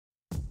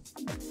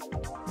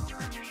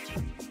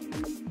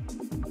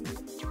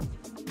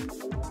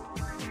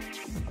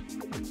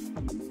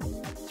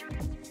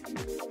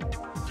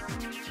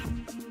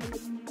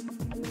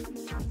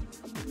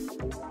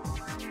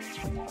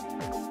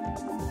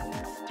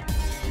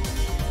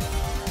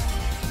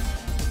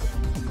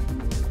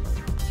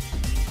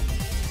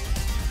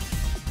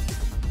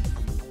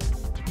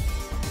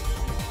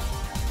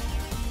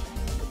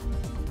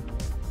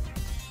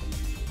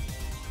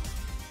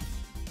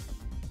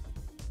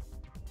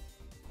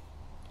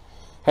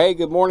Hey,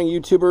 good morning,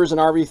 YouTubers and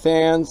RV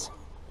fans.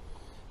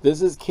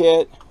 This is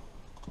Kit,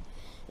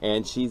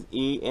 and she's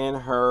eating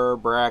her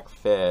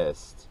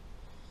breakfast.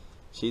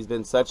 She's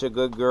been such a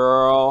good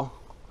girl.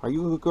 Are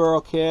you a good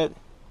girl, Kit?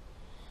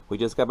 We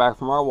just got back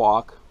from our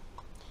walk,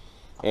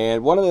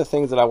 and one of the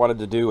things that I wanted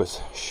to do is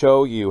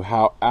show you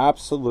how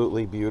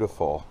absolutely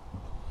beautiful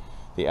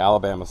the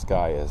Alabama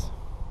sky is.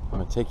 I'm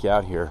going to take you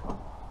out here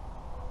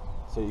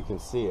so you can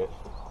see it,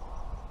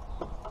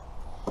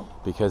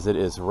 because it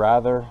is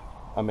rather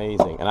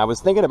amazing. And I was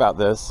thinking about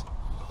this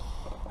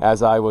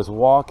as I was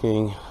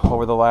walking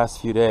over the last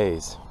few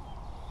days.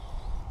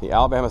 The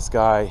Alabama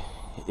sky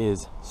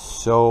is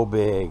so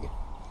big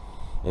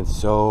and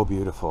so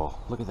beautiful.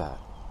 Look at that.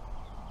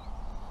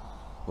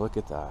 Look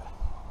at that.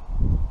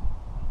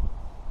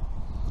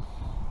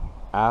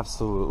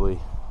 Absolutely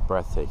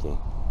breathtaking.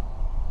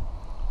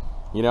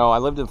 You know, I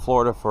lived in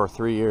Florida for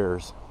 3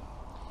 years,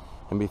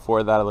 and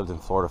before that I lived in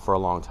Florida for a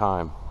long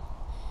time.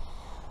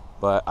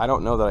 But I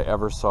don't know that I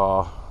ever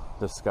saw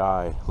the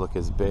sky look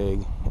as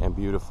big and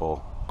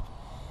beautiful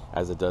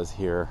as it does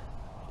here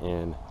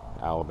in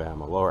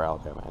Alabama, lower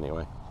Alabama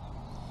anyway.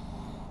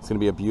 It's going to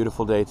be a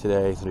beautiful day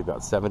today. It's going to be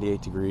about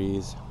 78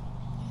 degrees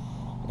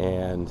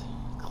and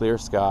clear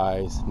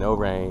skies, no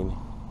rain.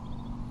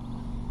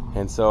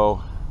 And so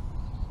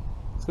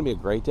it's going to be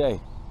a great day.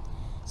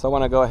 So I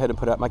want to go ahead and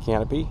put up my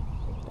canopy,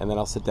 and then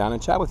I'll sit down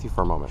and chat with you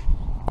for a moment.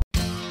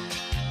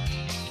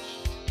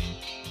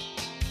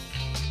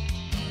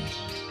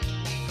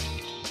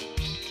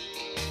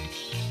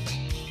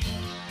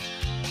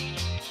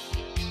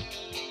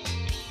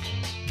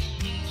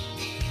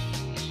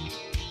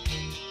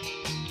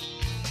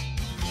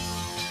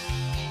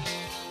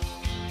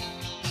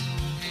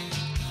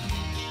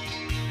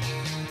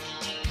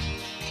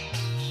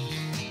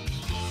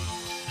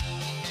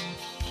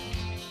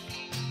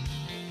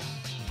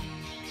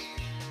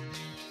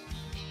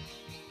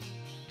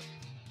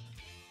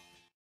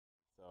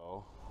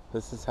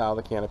 This is how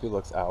the canopy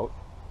looks out.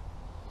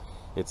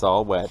 It's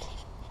all wet,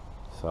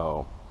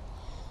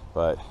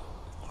 but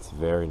it's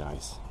very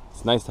nice.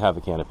 It's nice to have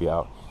the canopy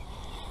out.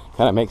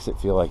 Kind of makes it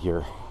feel like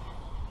you're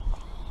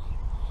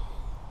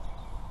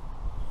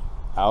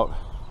out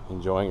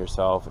enjoying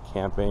yourself,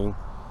 camping.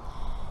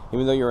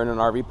 Even though you're in an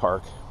RV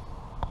park,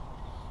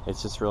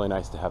 it's just really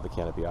nice to have the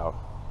canopy out.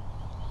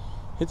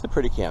 It's a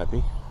pretty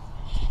canopy.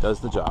 It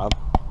does the job,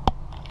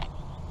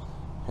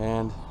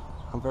 and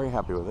I'm very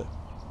happy with it.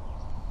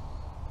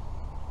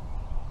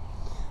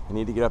 I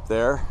need to get up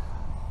there.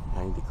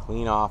 I need to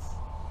clean off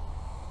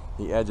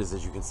the edges.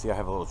 As you can see, I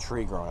have a little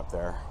tree growing up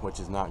there, which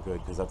is not good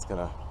because that's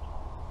gonna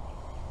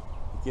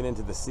get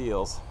into the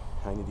seals.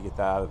 I need to get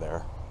that out of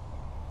there.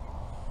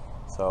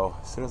 So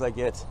as soon as I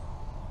get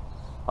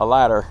a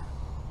ladder,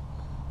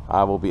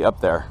 I will be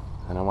up there,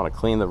 and I want to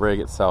clean the rig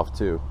itself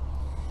too,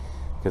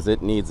 because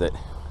it needs it.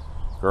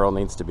 Girl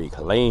needs to be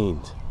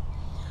cleaned.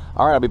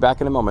 All right, I'll be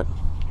back in a moment.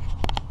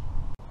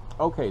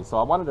 Okay, so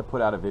I wanted to put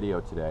out a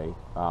video today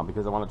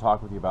because I want to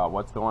talk with you about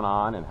what's going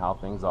on and how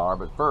things are.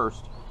 But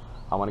first,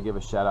 I want to give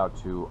a shout out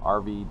to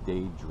RV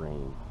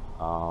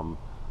DayDream.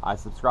 I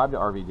subscribed to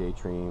RV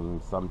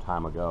DayDream some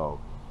time ago,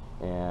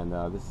 and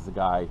this is a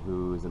guy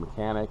who's a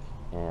mechanic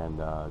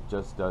and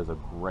just does a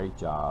great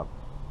job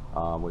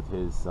with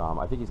his,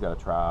 I think he's got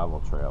a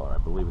travel trailer. I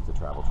believe it's a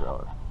travel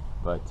trailer.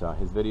 But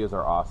his videos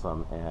are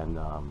awesome, and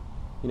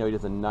you know, he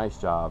does a nice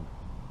job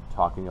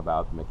talking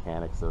about the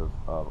mechanics of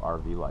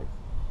RV life.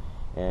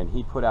 And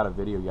he put out a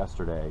video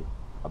yesterday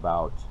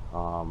about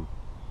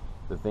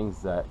the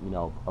things that, you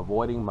know,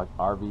 avoiding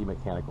RV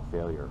mechanical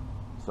failure.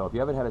 So if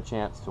you haven't had a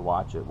chance to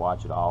watch it,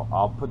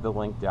 I'll put the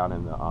link down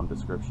in the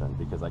description,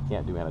 because I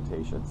can't do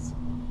annotations.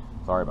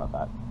 Sorry about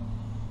that.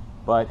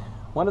 But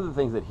one of the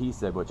things that he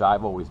said, which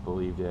I've always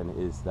believed in,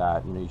 is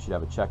that, you know, you should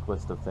have a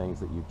checklist of things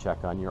that you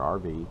check on your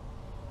RV,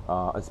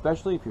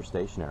 especially if you're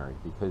stationary,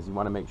 because you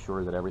want to make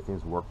sure that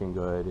everything's working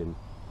good and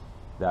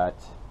that,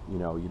 you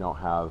know, you don't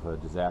have a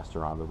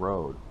disaster on the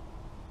road.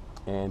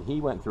 And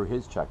he went through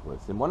his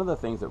checklist, and one of the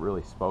things that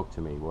really spoke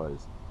to me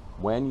was,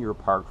 when you're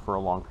parked for a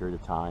long period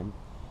of time,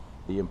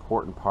 the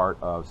important part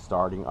of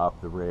starting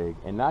up the rig,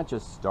 and not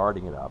just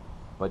starting it up,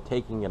 but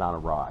taking it on a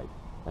ride,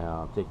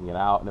 taking it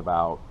out and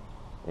about,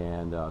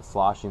 and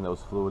sloshing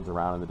those fluids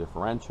around in the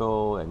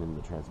differential and in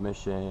the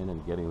transmission,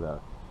 and getting the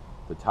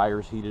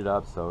tires heated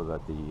up so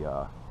that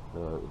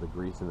the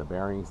grease in the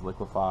bearings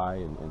liquefy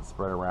and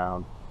spread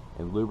around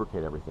and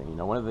lubricate everything. You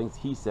know, one of the things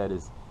he said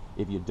is,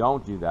 if you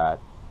don't do that,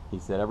 he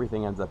said,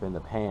 everything ends up in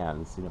the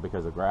pans, you know,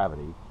 because of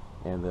gravity,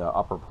 and the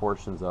upper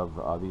portions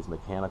of these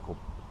mechanical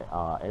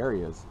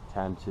areas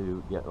tend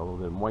to get a little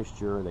bit of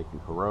moisture. They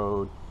can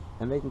corrode,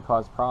 and they can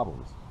cause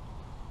problems.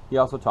 He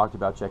also talked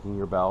about checking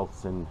your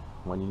belts, and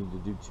when you need to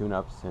do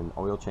tune-ups and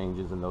oil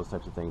changes and those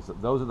types of things. So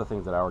those are the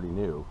things that I already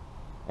knew,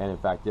 and in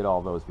fact did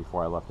all those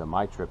before I left on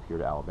my trip here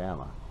to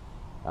Alabama.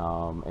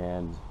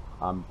 And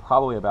I'm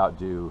probably about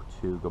due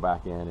to go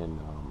back in and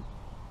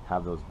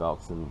have those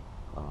belts and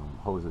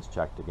hoses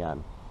checked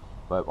again.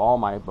 But all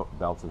my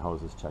belts and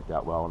hoses checked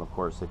out well. And of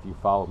course, if you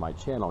follow my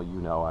channel, you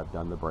know I've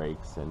done the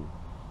brakes and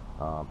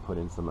put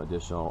in some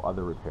additional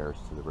other repairs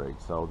to the rig.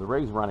 So the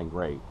rig's running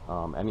great.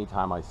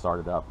 Anytime I start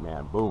it up,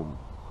 man, boom,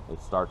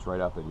 it starts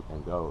right up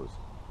and goes.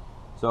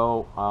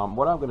 So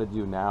what I'm going to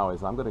do now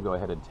is I'm going to go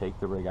ahead and take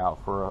the rig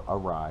out for a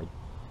ride.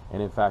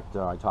 And in fact,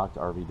 I talked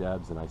to RV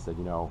Debs and I said,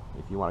 you know,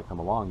 if you want to come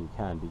along, you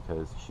can,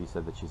 because she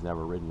said that she's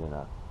never ridden in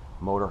a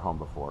motorhome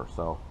before.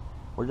 So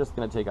we're just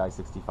going to take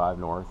I-65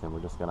 north, and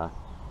we're just going to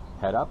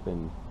head up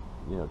and,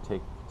 you know,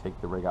 take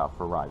the rig out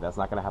for a ride. That's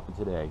not going to happen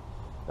today.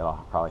 That'll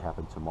probably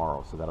happen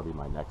tomorrow, so that'll be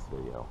my next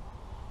video.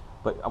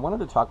 But I wanted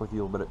to talk with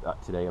you a little bit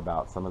today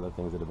about some of the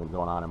things that have been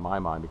going on in my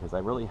mind, because I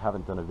really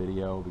haven't done a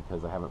video,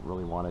 because I haven't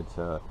really wanted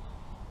to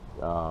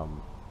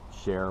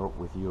share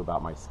with you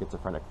about my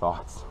schizophrenic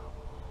thoughts.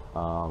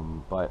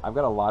 But I've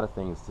got a lot of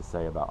things to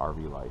say about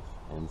RV life,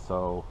 and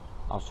so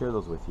I'll share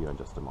those with you in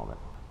just a moment.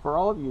 For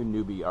all of you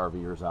newbie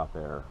RVers out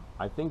there,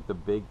 I think the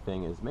big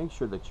thing is make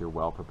sure that you're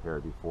well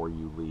prepared before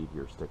you leave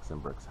your sticks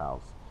and bricks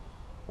house.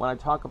 When I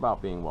talk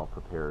about being well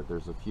prepared,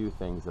 there's a few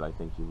things that I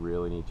think you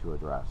really need to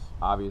address.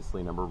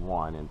 Obviously, number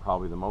one, and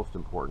probably the most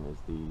important, is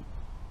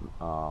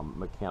the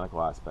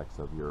mechanical aspects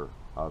of your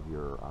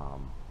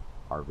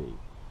RV.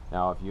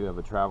 Now, if you have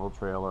a travel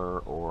trailer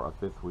or a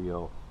fifth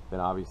wheel, then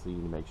obviously you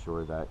need to make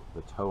sure that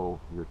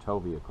your tow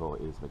vehicle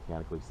is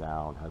mechanically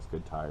sound, has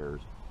good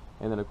tires,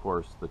 and then of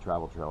course the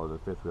travel trailer, the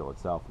fifth wheel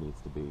itself,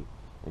 needs to be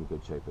in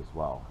good shape as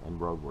well and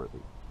roadworthy.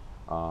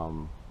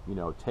 You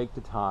know, take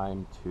the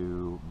time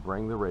to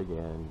bring the rig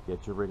in,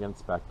 get your rig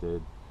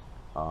inspected,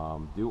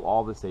 do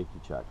all the safety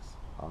checks.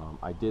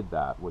 I did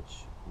that,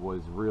 which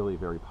was really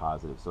very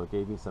positive. So it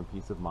gave me some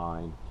peace of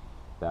mind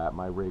that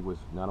my rig was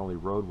not only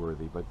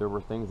roadworthy, but there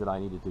were things that I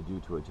needed to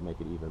do to it to make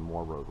it even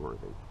more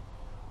roadworthy.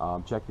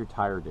 Check your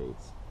tire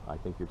dates. I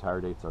think your tire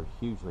dates are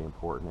hugely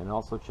important, and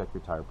also check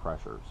your tire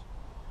pressures.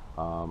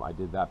 I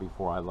did that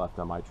before I left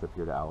on my trip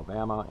here to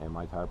Alabama, and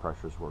my tire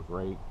pressures were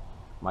great.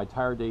 My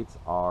tire dates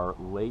are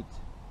late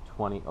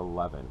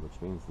 2011,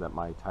 which means that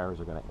my tires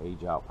are going to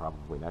age out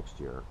probably next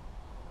year.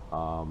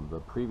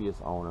 The previous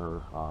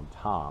owner,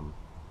 Tom,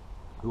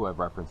 who I've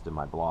referenced in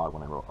my blog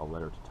when I wrote a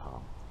letter to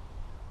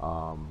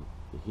Tom,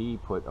 he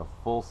put a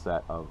full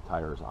set of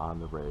tires on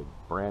the rig,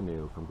 brand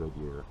new from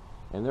Goodyear,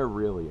 and they're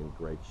really in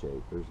great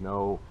shape. There's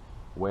no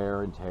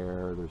wear and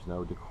tear, there's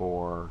no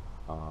decor,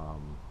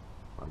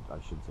 I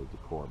shouldn't say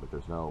decor, but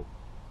there's no,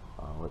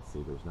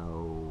 there's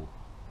no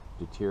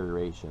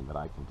deterioration that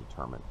I can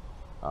determine.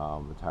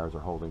 The tires are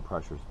holding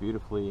pressures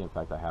beautifully. In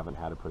fact, I haven't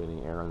had to put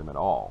any air in them at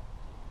all.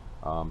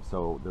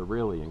 So they're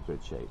really in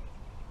good shape.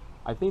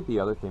 I think the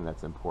other thing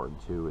that's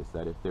important too is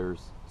that if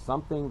there's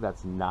something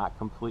that's not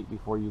complete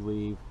before you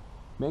leave,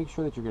 make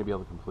sure that you're going to be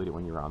able to complete it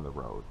when you're on the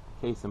road.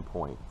 Case in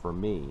point, for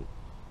me,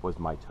 was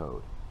my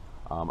Toad.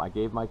 I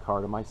gave my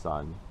car to my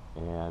son,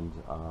 and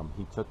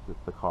he took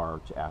the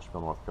car to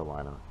Asheville, North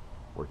Carolina,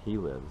 where he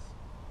lives,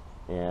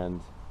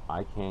 and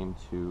I came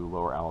to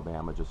Lower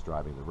Alabama just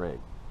driving the rig.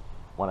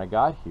 When I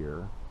got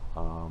here,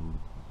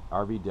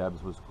 RV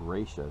Debs was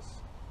gracious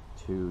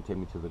to take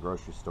me to the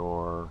grocery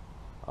store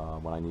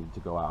when I needed to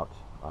go out.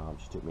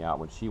 She took me out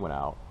when she went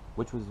out,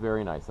 which was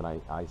very nice, and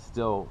I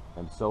still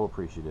am so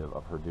appreciative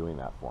of her doing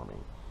that for me.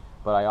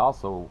 But I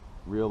also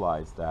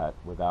realized that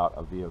without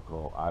a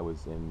vehicle, I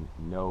was in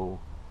no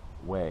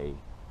way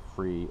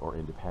free or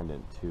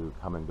independent to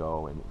come and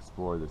go and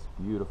explore this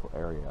beautiful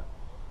area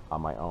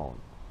on my own.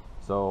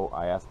 So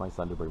I asked my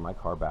son to bring my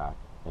car back,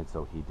 and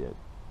so he did.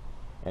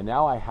 And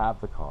now I have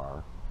the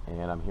car,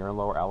 and I'm here in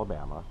Lower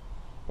Alabama,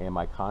 and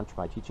my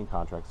teaching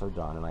contracts are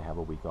done, and I have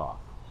a week off.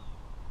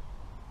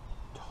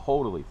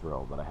 Totally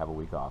thrilled that I have a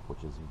week off,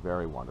 which is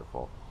very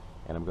wonderful,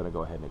 and I'm going to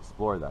go ahead and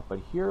explore that. But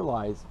here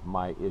lies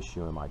my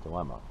issue and my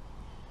dilemma.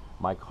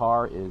 My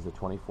car is a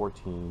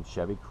 2014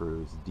 Chevy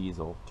Cruze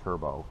diesel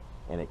turbo,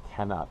 and it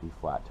cannot be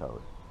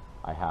flat-towed.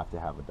 I have to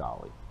have a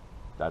dolly.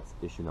 That's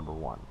issue number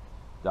one.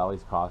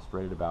 Dollies cost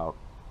right about,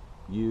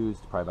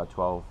 used, probably about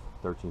 $1,200,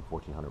 $1,300,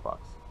 $1,400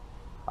 bucks.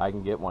 I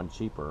can get one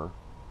cheaper,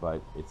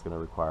 but it's going to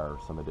require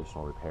some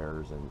additional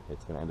repairs, and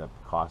it's going to end up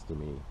costing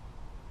me,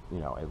 you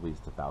know, at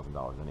least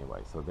 $1,000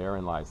 anyway. So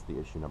therein lies the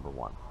issue number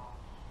one.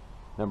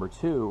 Number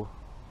two,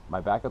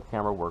 my backup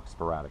camera works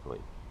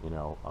sporadically. You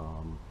know,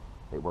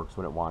 it works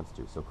when it wants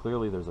to. So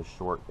clearly there's a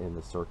short in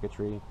the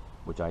circuitry,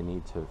 which I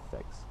need to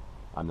fix.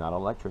 I'm not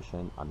an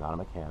electrician, I'm not a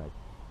mechanic,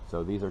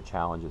 so these are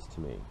challenges to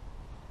me.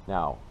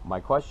 Now, my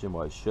question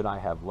was, should I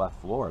have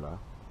left Florida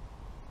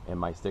in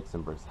my sticks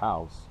and bricks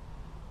house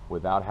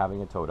without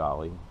having a tow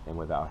dolly and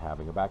without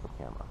having a backup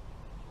camera?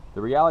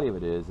 The reality of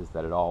it is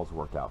that it all has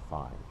worked out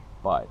fine.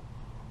 But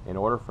in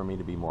order for me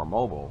to be more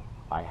mobile,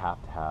 I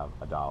have to have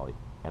a dolly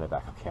and a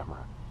backup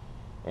camera.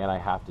 And I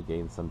have to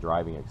gain some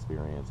driving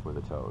experience with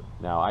a Toad.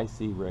 Now, I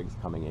see rigs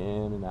coming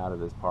in and out of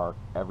this park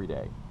every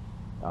day.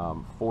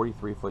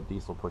 43-foot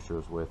diesel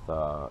pushers with,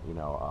 you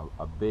know,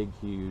 a big,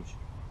 huge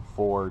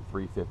Ford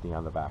 350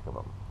 on the back of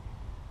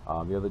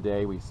them. The other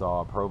day we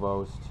saw a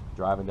Provost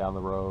driving down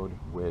the road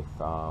with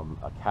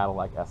a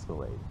Cadillac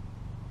Escalade.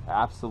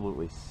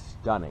 Absolutely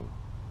stunning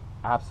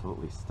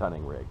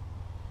rig.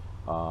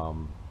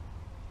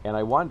 And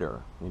I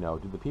wonder, you know,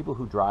 do the people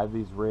who drive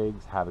these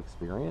rigs have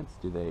experience?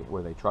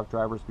 Were they truck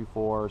drivers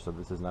before, so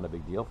this is not a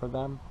big deal for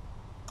them?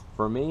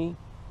 For me,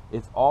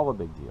 it's all a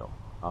big deal.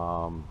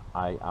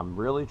 I'm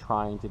really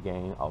trying to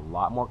gain a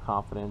lot more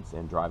confidence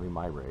in driving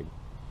my rig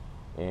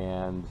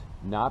and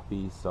not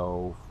be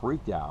so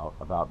freaked out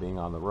about being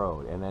on the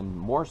road, and then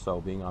more so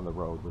being on the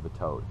road with a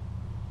toad.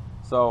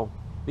 So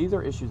these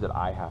are issues that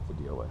I have to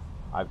deal with.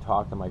 I've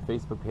talked on my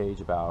Facebook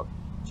page about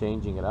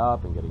changing it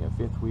up and getting a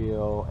fifth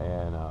wheel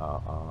and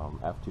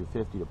a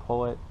F-250 to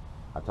pull it.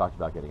 I've talked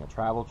about getting a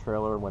travel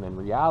trailer, when in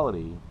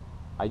reality,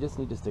 I just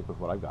need to stick with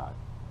what I've got.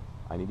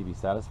 I need to be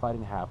satisfied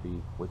and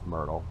happy with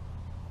Myrtle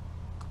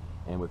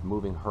and with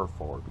moving her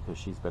forward, because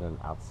she's been an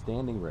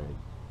outstanding rig.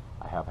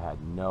 I have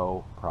had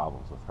no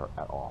problems with her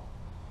at all.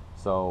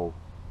 So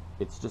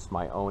it's just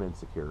my own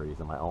insecurities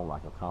and my own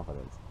lack of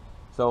confidence.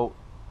 So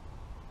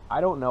I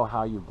don't know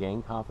how you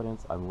gain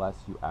confidence unless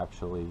you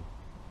actually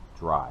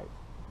drive.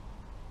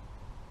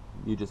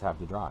 You just have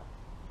to drive.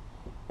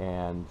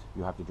 And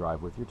you have to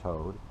drive with your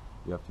toad.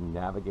 You have to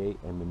navigate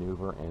and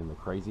maneuver in the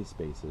crazy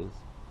spaces.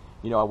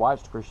 You know, I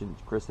watched Chris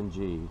and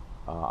G.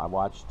 I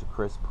watched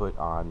Chris put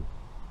on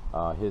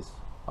his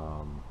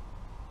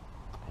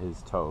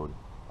toad.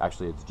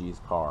 Actually, it's G's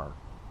car.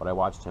 But I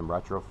watched him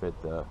retrofit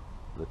the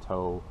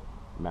tow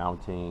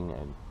mounting,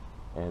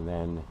 and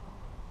then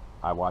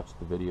I watched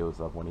the videos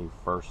of when he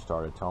first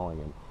started towing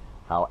and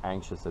how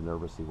anxious and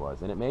nervous he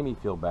was. And it made me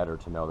feel better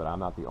to know that I'm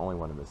not the only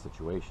one in this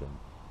situation,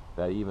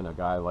 that even a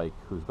guy like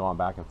who's gone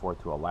back and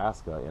forth to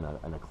Alaska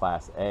in a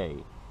Class A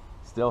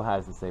still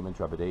has the same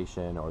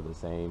intrepidation or the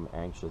same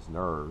anxious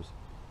nerves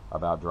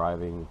about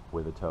driving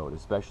with a toad,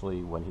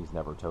 especially when he's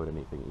never towed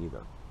anything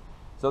either.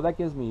 So that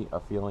gives me a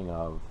feeling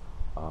of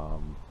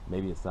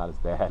maybe it's not as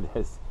bad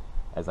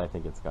as I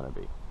think it's going to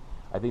be.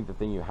 I think the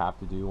thing you have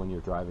to do when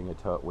you're driving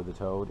with a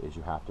toad is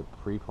you have to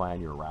pre-plan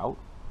your route.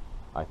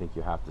 I think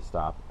you have to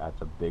stop at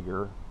the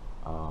bigger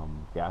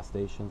gas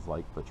stations,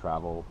 like the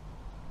travel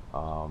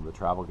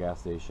gas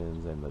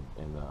stations and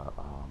the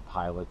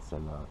Pilots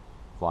and the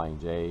Flying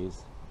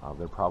J's.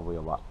 They're probably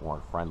a lot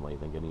more friendly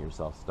than getting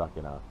yourself stuck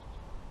in a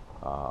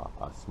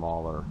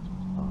smaller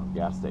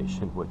gas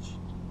station, which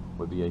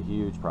would be a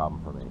huge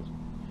problem for me.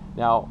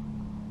 Now,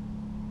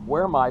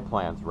 where my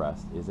plans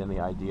rest is in the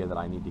idea that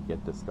I need to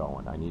get this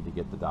going. I need to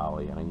get the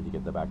dolly and I need to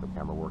get the backup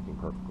camera working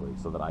perfectly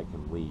so that I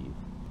can leave.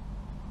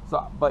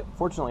 But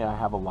fortunately, I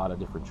have a lot of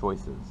different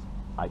choices.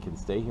 I can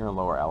stay here in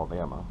Lower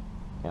Alabama,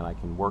 and I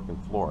can work in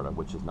Florida,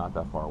 which is not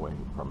that far away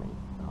from me.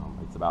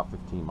 It's about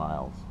 15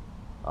 miles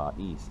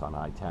east on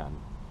I-10,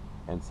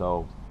 and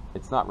so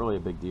it's not really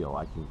a big deal.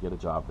 I can get a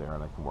job there,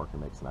 and I can work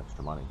and make some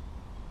extra money.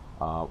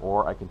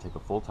 Or I can take a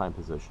full-time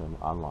position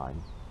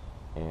online,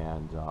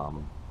 and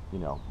you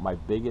know, my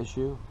big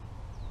issue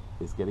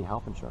is getting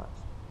health insurance.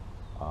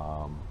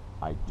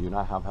 I do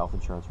not have health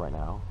insurance right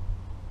now.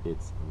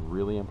 It's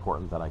really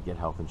important that I get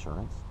health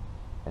insurance,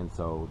 and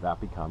so that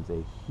becomes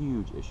a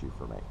huge issue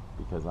for me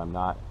because I'm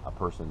not a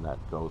person that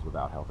goes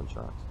without health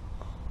insurance.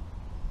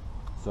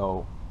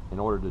 So in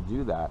order to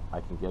do that, I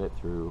can get it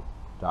through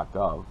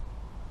 .gov,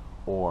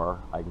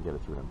 or I can get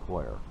it through an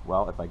employer.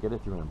 Well, if I get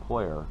it through an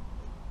employer,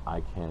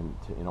 I can,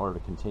 in order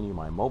to continue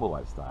my mobile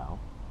lifestyle,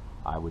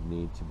 I would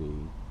need to be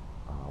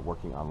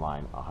working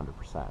online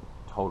 100%,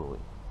 totally.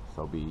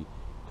 So be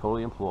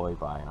totally employed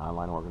by an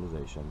online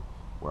organization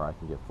where I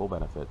can get full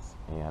benefits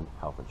and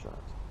health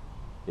insurance.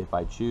 If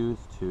I choose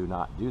to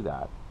not do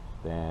that,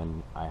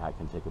 then I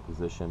can take a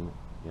position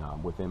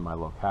within my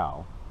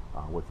locale,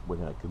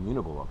 within a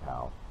commutable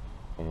locale,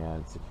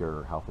 and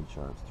secure health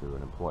insurance through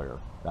an employer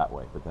that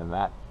way. But then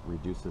that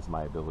reduces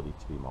my ability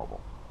to be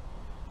mobile.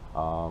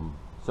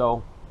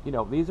 So, you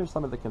know, these are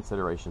some of the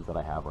considerations that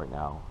I have right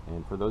now.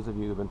 And for those of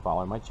you who've been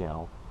following my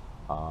channel,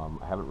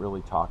 I haven't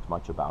really talked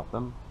much about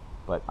them,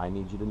 but I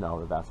need you to know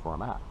that that's where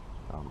I'm at.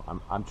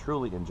 I'm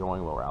truly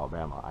enjoying Lower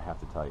Alabama, I have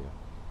to tell you.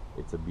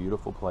 It's a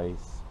beautiful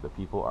place. The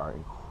people are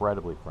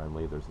incredibly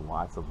friendly. There's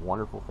lots of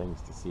wonderful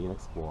things to see and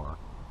explore.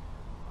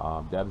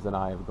 Debs and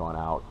I have gone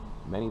out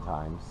many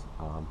times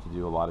to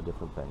do a lot of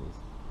different things,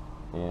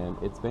 and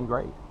it's been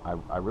great.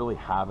 I really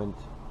haven't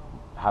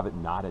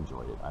not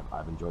enjoyed it.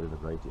 I've enjoyed it a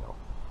great deal.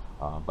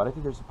 But I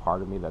think there's a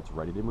part of me that's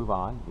ready to move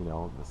on. You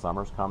know, the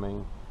summer's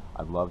coming.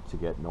 I'd love to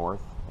get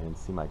north and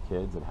see my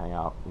kids and hang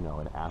out, you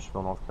know, in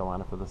Asheville, North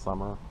Carolina for the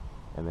summer.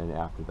 And then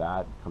after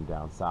that, come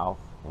down south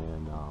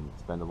and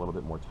spend a little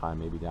bit more time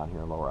maybe down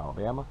here in Lower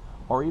Alabama,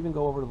 or even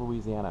go over to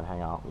Louisiana and hang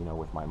out, you know,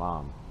 with my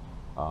mom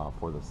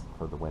for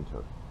the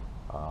winter.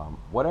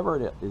 Whatever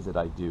it is that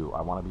I do,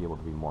 I want to be able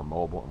to be more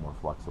mobile and more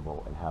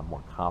flexible and have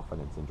more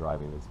confidence in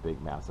driving this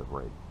big, massive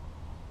rig.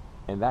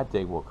 And that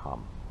day will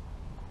come.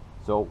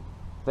 So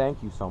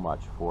thank you so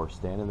much for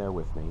standing there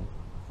with me,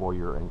 for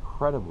your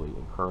incredibly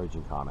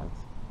encouraging comments.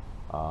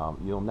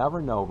 You'll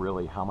never know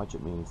really how much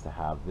it means to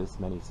have this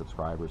many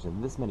subscribers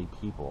and this many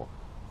people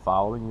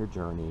following your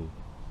journey,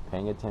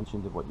 paying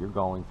attention to what you're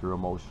going through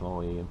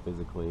emotionally and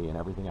physically and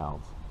everything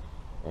else.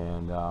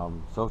 And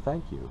so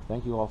thank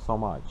you all so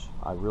much.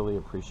 I really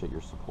appreciate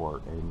your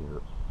support and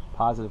your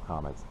positive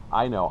comments.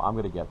 I know I'm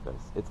gonna get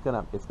this. It's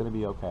gonna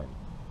be okay.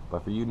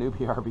 But for you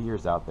newbie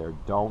RVers out there,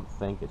 don't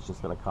think it's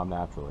just gonna come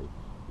naturally.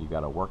 You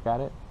gotta work at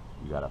it,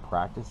 you gotta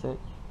practice it,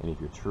 and if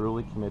you're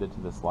truly committed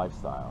to this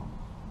lifestyle,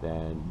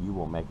 then you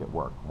will make it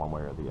work one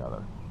way or the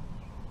other.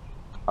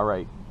 All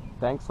right,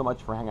 thanks so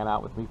much for hanging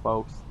out with me,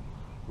 folks.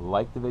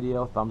 Like the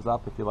video, thumbs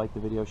up if you like the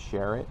video,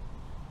 share it.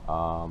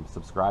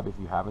 Subscribe if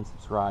you haven't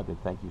subscribed,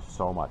 and thank you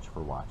so much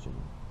for watching.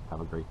 Have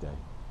a great day.